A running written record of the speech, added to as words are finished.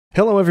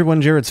Hello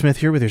everyone, Jared Smith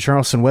here with your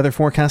Charleston weather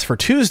forecast for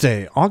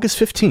Tuesday, August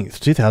 15th,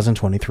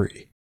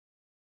 2023.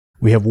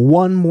 We have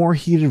one more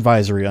heat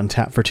advisory on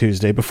tap for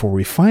Tuesday before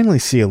we finally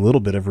see a little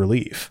bit of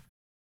relief.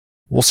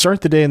 We'll start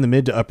the day in the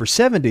mid to upper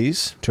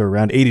 70s to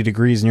around 80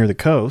 degrees near the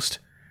coast,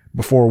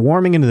 before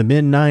warming into the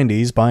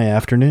mid-90s by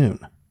afternoon.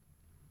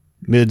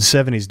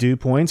 Mid-70s dew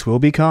points will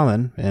be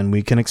common, and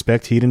we can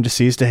expect heat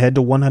indices to head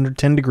to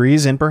 110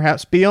 degrees and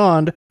perhaps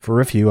beyond for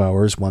a few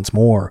hours once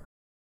more.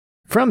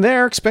 From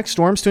there, expect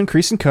storms to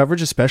increase in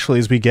coverage, especially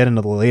as we get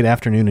into the late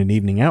afternoon and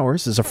evening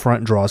hours as a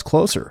front draws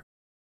closer.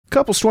 A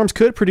couple storms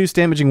could produce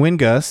damaging wind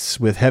gusts,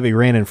 with heavy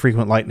rain and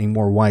frequent lightning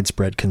more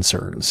widespread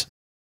concerns.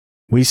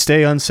 We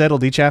stay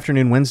unsettled each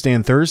afternoon Wednesday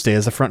and Thursday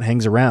as the front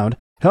hangs around,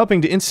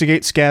 helping to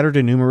instigate scattered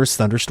and numerous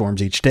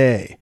thunderstorms each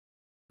day.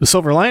 The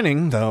silver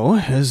lining, though,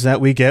 is that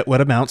we get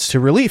what amounts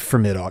to relief for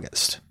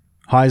mid-August.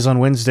 Highs on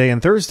Wednesday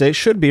and Thursday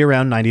should be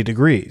around 90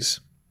 degrees.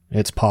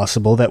 It's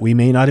possible that we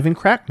may not even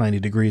crack 90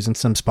 degrees in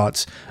some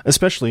spots,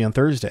 especially on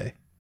Thursday.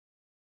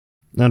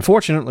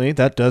 Unfortunately,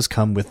 that does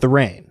come with the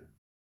rain.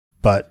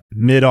 But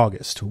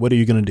mid-August, what are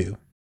you going to do?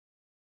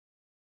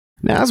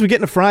 Now, as we get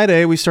into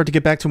Friday, we start to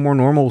get back to a more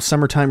normal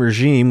summertime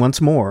regime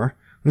once more,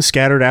 with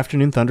scattered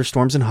afternoon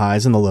thunderstorms and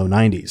highs in the low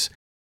 90s.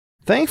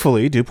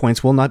 Thankfully, dew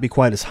points will not be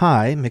quite as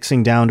high,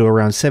 mixing down to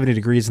around 70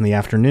 degrees in the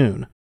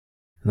afternoon.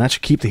 And that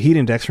should keep the heat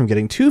index from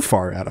getting too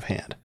far out of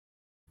hand.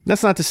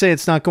 That's not to say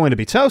it's not going to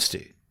be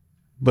toasty,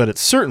 but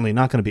it's certainly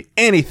not going to be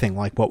anything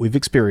like what we've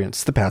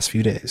experienced the past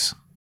few days.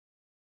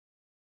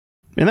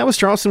 And that was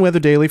Charleston Weather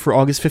Daily for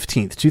August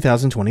 15th,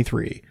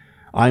 2023.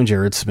 I'm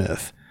Jared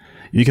Smith.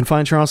 You can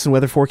find Charleston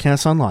weather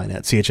forecasts online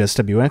at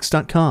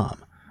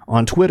chswx.com,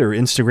 on Twitter,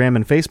 Instagram,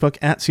 and Facebook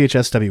at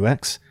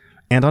chswx,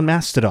 and on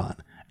Mastodon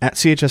at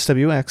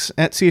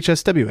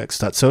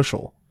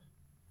chswx@chswx.social.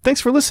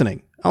 Thanks for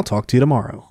listening. I'll talk to you tomorrow.